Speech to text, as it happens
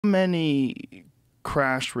many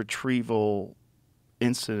crash retrieval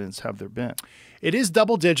incidents have there been? It is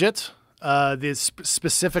double digit. The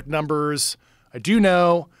specific numbers I do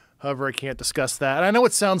know. However, I can't discuss that. And I know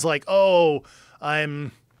it sounds like, oh,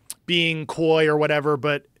 I'm being coy or whatever,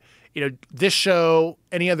 but this show,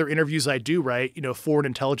 any other interviews I do, right? Foreign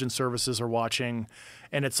intelligence services are watching,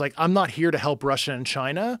 and it's like, I'm not here to help Russia and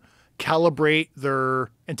China calibrate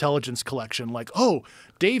their intelligence collection. Like, oh,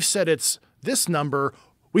 Dave said it's this number.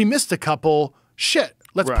 We missed a couple. Shit.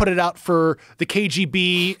 Let's put it out for the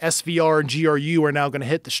KGB, SVR, and GRU are now going to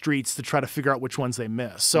hit the streets to try to figure out which ones they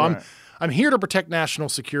missed. So I'm here to protect national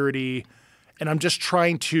security, and I'm just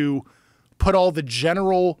trying to put all the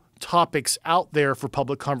general topics out there for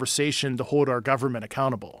public conversation to hold our government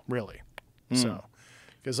accountable, really. So,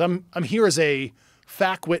 because I'm here as a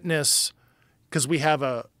fact witness, because we have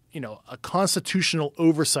a constitutional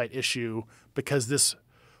oversight issue, because this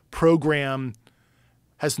program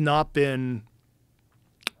has not been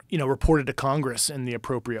reported to Congress in the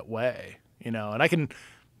appropriate way, and I can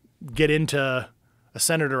get into a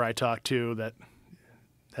senator I talked to that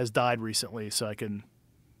has died recently, so I can,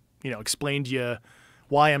 explain to you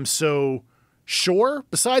why I'm so sure.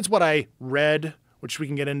 Besides what I read, which we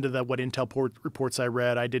can get into what intel reports I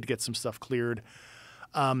read, I did get some stuff cleared.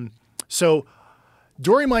 So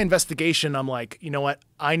during my investigation, I'm like, you know what?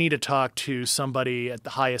 I need to talk to somebody at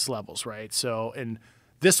the highest levels, right? So, and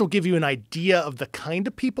this will give you an idea of the kind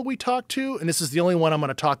of people we talk to. And this is the only one I'm going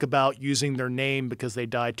to talk about using their name because they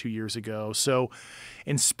died 2 years ago. So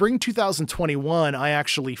in spring 2021, I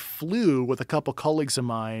actually flew with a couple colleagues of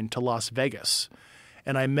mine to Las Vegas.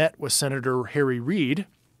 And I met with Senator Harry Reid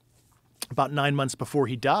about 9 months before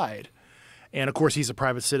he died. And of course, he's a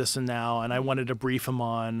private citizen now. And I wanted to brief him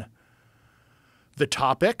on the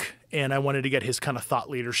topic, and I wanted to get his kind of thought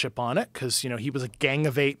leadership on it because, he was a Gang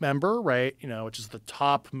of Eight member, right? Which is the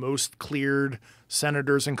top most cleared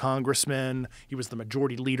senators and congressmen. He was the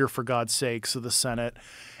majority leader, for God's sakes, of the Senate.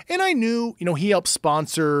 And I knew, he helped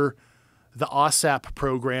sponsor the OSAP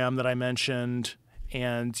program that I mentioned,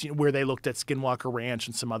 and where they looked at Skinwalker Ranch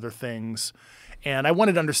and some other things. And I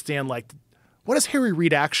wanted to understand, like, what does Harry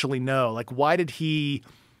Reid actually know? Like, why did he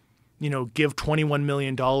give $21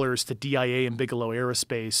 million to DIA and Bigelow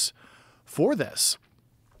Aerospace for this?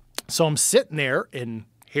 So I'm sitting there in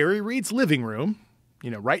Harry Reid's living room,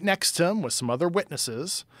 right next to him with some other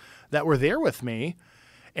witnesses that were there with me.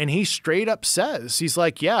 And he straight up says, he's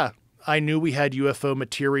like, yeah, I knew we had UFO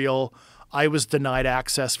material. I was denied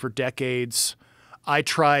access for decades. I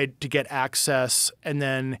tried to get access. And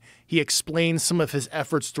then he explained some of his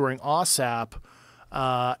efforts during OSAP.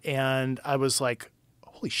 And I was like,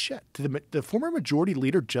 holy shit, did the former majority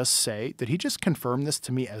leader just say, did he just confirm this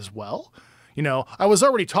to me as well? I was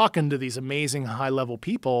already talking to these amazing high-level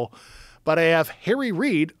people, but I have Harry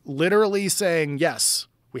Reid literally saying, yes,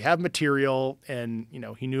 we have material, and,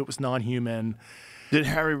 he knew it was non-human. Did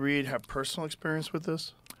Harry Reid have personal experience with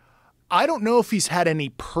this? I don't know if he's had any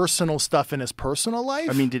personal stuff in his personal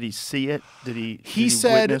life. I mean, did he see it? Did he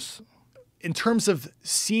said, witness? In terms of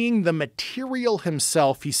seeing the material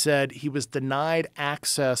himself, he said he was denied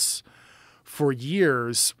access for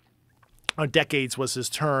years, decades was his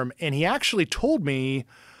term. And he actually told me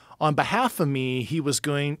on behalf of me,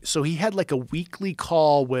 so he had like a weekly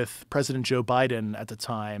call with President Joe Biden at the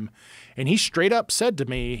time. And he straight up said to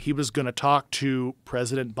me he was going to talk to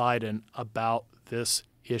President Biden about this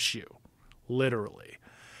issue, literally.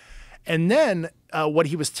 And then what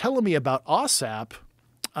he was telling me about OSAP,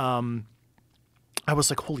 I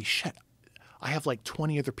was like, holy shit, I have like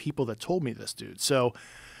 20 other people that told me this, dude. So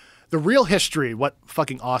the real history, what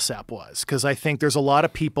fucking OSAP was, because I think there's a lot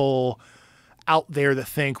of people out there that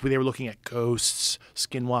think they were looking at ghosts,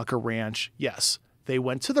 Skinwalker Ranch. Yes, they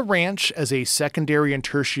went to the ranch as a secondary and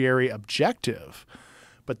tertiary objective.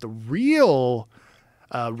 But the real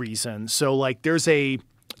reason, so like there's a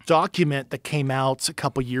document that came out a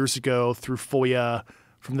couple years ago through FOIA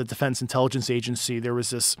from the Defense Intelligence Agency. There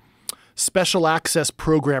was this special access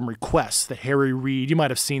program request that Harry Reid, you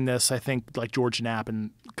might have seen this, I think like George Knapp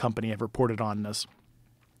and company have reported on this,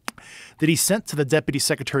 that he sent to the Deputy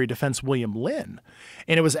Secretary of Defense, William Lynn.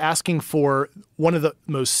 And it was asking for one of the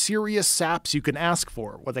most serious SAPs you can ask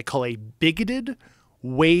for, what they call a bigoted,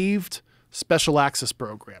 waived special access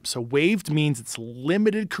program. So waived means it's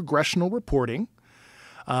limited congressional reporting.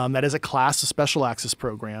 That is a class of special access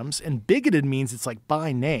programs. And bigoted means it's like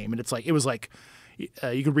by name. And it's like, it was like,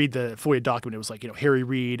 you can read the FOIA document. It was like, Harry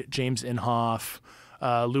Reid, James Inhofe,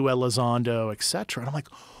 Lou Elizondo, etc. And I'm like,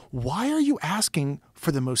 why are you asking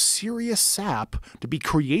for the most serious SAP to be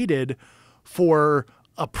created for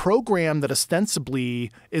a program that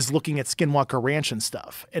ostensibly is looking at Skinwalker Ranch and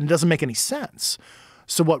stuff, and it doesn't make any sense.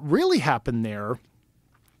 So what really happened there,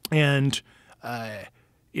 and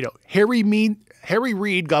Harry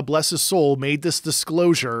Reid, God bless his soul, made this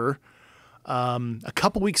disclosure a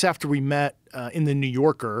couple weeks after we met in the New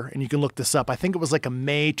Yorker, and you can look this up. I think it was like a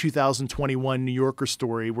May 2021 New Yorker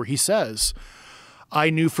story where he says, I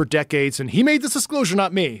knew for decades, and he made this disclosure,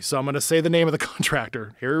 not me, so I'm going to say the name of the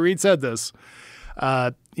contractor. Harry Reid said this.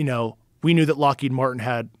 We knew that Lockheed Martin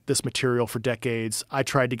had this material for decades. I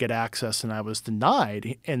tried to get access and I was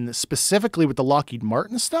denied. And specifically with the Lockheed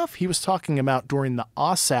Martin stuff, he was talking about during the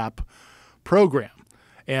OSAP program.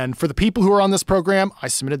 And for the people who are on this program, I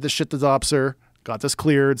submitted this shit to DOPSR, got this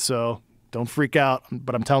cleared, so don't freak out,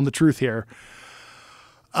 but I'm telling the truth here.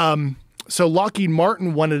 So Lockheed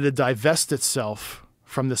Martin wanted to divest itself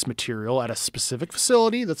from this material at a specific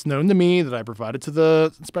facility that's known to me that I provided to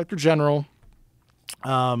the Inspector General.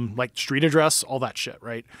 Like street address, all that shit,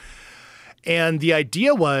 right? And the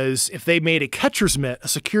idea was if they made a catcher's mitt, a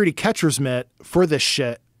security catcher's mitt for this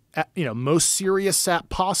shit, most serious SAP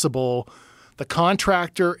possible, the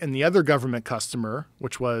contractor and the other government customer,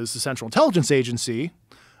 which was the Central Intelligence Agency,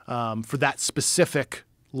 for that specific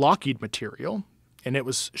Lockheed material, and it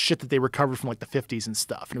was shit that they recovered from like the 50s and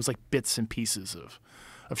stuff, and it was like bits and pieces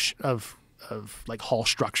of like hull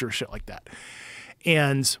structure, shit like that,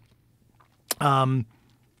 and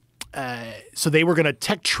so they were going to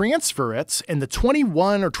tech transfer it, and the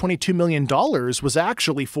 $21 or $22 million was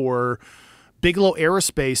actually for Bigelow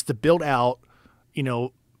Aerospace to build out,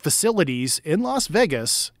 facilities in Las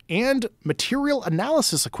Vegas and material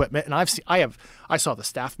analysis equipment. And I saw the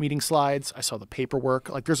staff meeting slides. I saw the paperwork.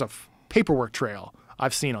 Like there's a paperwork trail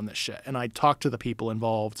I've seen on this shit. And I talked to the people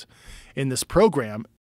involved in this program.